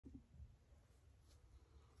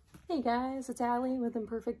Hey guys, it's Allie with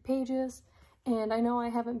Imperfect Pages, and I know I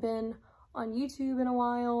haven't been on YouTube in a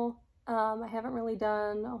while. I haven't really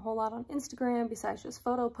done a whole lot on Instagram besides just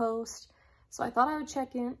photo posts, so I thought I would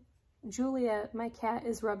check in. Juliet, my cat,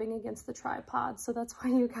 is rubbing against the tripod, so that's why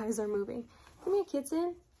you guys are moving. Come here,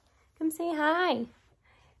 kitten. Come say hi.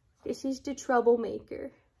 This is the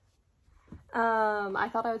troublemaker. I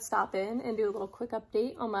thought I would stop in and do a little quick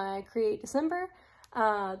update on my Create December.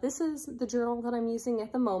 This is the journal that I'm using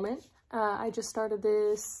at the moment. I just started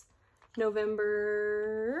this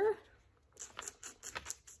November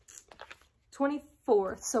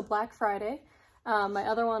 24th, so Black Friday. My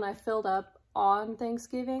other one I filled up on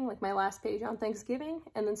Thanksgiving, like my last page on Thanksgiving,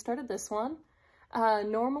 and then started this one.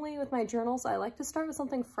 Normally with my journals, I like to start with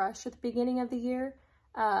something fresh at the beginning of the year.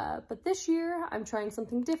 But this year I'm trying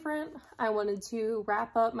something different. I wanted to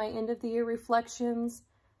wrap up my end of the year reflections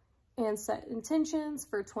and set intentions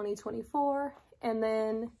for 2024, and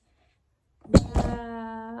then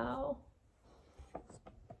wow.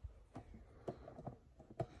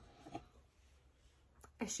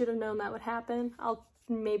 I should have known that would happen. I'll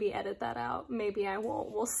maybe edit that out, maybe I won't,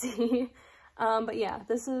 we'll see. But yeah,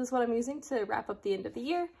 this is what I'm using to wrap up the end of the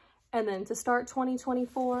year, and then to start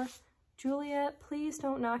 2024. Juliet, please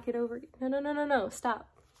don't knock it over. No, stop.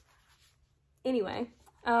 Anyway,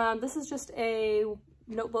 this is just a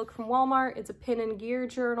notebook from Walmart. It's a pen and gear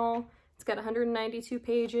journal. It's got 192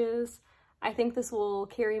 pages. I think this will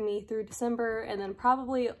carry me through December and then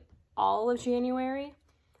probably all of January.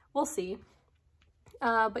 We'll see.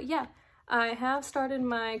 But yeah, I have started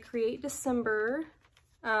my Create December.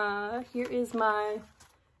 Here is my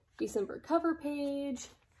December cover page.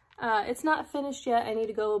 It's not finished yet. I need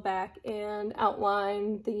to go back and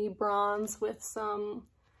outline the bronze with some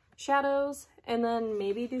shadows, and then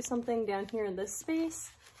maybe do something down here in this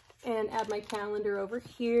space and add my calendar over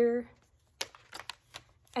here.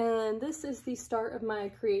 And this is the start of my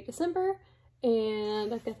Create December,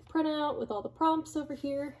 and I've got the printout with all the prompts over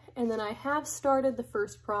here, and then I have started the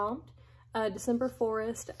first prompt, December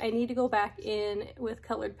Forest. I need to go back in with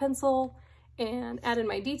colored pencil and add in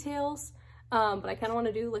my details, but I kind of want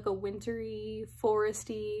to do like a wintry,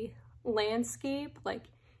 foresty landscape. Like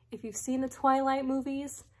if you've seen the Twilight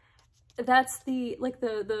movies, that's the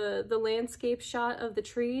the landscape shot of the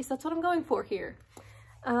trees. That's what I'm going for here.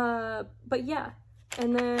 But yeah,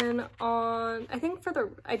 and then on, I think for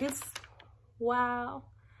the, wow,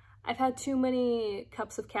 I've had too many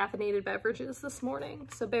cups of caffeinated beverages this morning,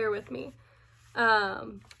 so bear with me.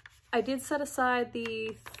 I did set aside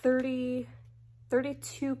the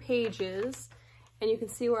 32 pages, and you can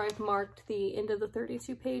see where I've marked the end of the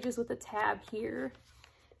 32 pages with a tab here.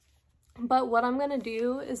 But what I'm gonna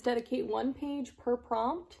do is dedicate one page per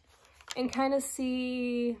prompt and kind of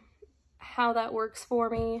see how that works for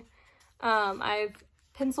me. I've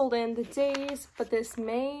penciled in the days, but this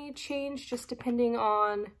may change just depending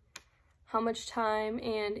on how much time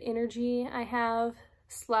and energy I have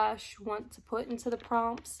 / want to put into the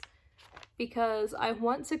prompts, because I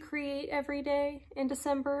want to create every day in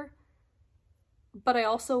December, but I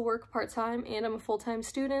also work part-time and I'm a full-time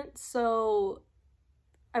student, so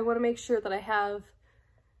I want to make sure that I have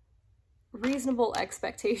reasonable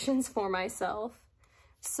expectations for myself.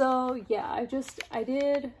 So yeah, I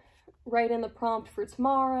did write in the prompt for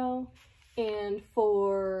tomorrow and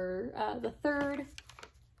for the 3rd,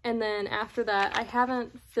 and then after that I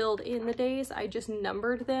haven't filled in the days, I just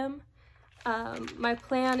numbered them. My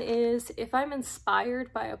plan is, if I'm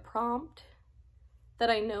inspired by a prompt that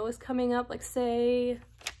I know is coming up, like say,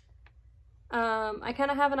 I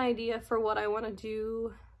kind of have an idea for what I want to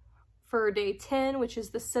do for day 10, which is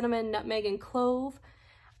the cinnamon, nutmeg, and clove.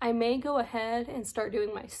 I may go ahead and start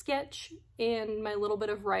doing my sketch and my little bit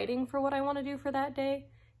of writing for what I want to do for that day,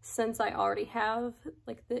 since I already have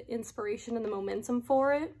like the inspiration and the momentum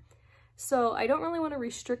for it. So I don't really want to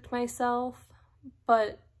restrict myself,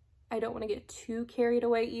 but I don't want to get too carried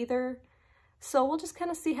away either. So we'll just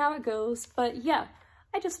kind of see how it goes. But yeah,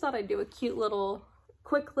 I just thought I'd do a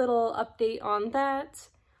quick little update on that.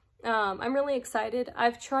 I'm really excited.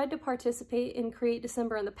 I've tried to participate in Create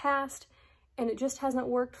December in the past, and it just hasn't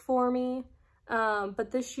worked for me.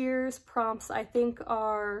 But this year's prompts, I think,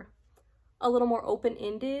 are a little more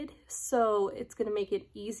open-ended, so it's going to make it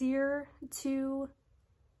easier to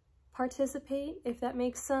participate, if that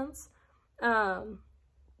makes sense.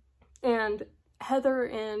 And Heather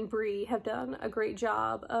and Bree have done a great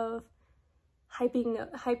job of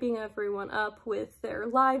hyping everyone up with their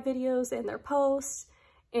live videos and their posts.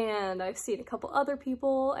 And I've seen a couple other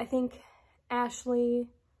people. I think Ashley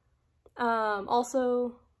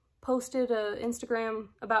also posted an Instagram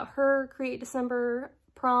about her Create December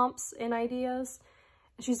prompts and ideas.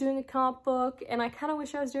 she's doing a comp book, and I kind of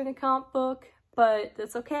wish I was doing a comp book, but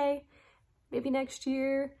that's okay. Maybe next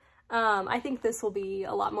year. I think this will be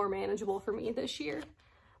a lot more manageable for me this year.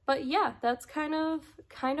 But yeah, that's kind of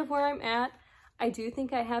where I'm at. I do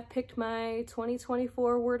think I have picked my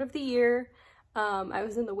 2024 word of the year. I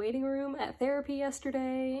was in the waiting room at therapy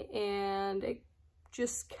yesterday, and it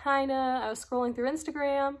just I was scrolling through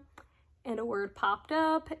Instagram and a word popped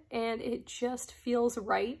up and it just feels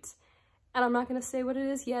right. And I'm not going to say what it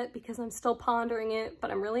is yet because I'm still pondering it,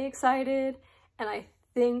 but I'm really excited, and I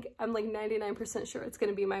think I'm like 99% sure it's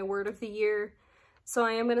going to be my word of the year. So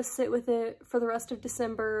I am going to sit with it for the rest of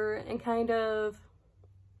December and kind of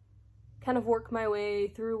work my way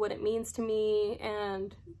through what it means to me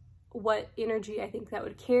and what energy I think that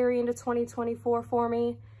would carry into 2024 for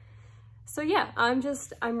me. So yeah, I'm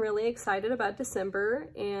really excited about December,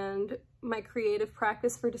 and my creative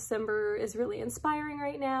practice for December is really inspiring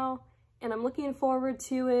right now, and I'm looking forward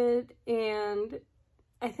to it. And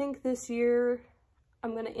I think this year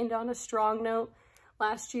I'm going to end on a strong note.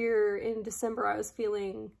 Last year in December, I was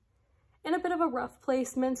feeling in a bit of a rough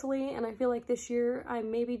place mentally, and I feel like this year I'm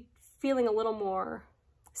maybe feeling a little more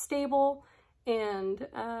stable, and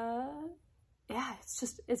yeah,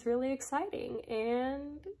 it's really exciting,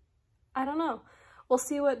 and I don't know. We'll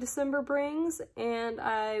see what December brings, and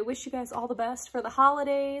I wish you guys all the best for the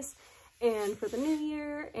holidays and for the new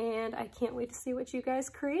year, and I can't wait to see what you guys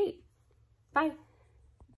create. Bye.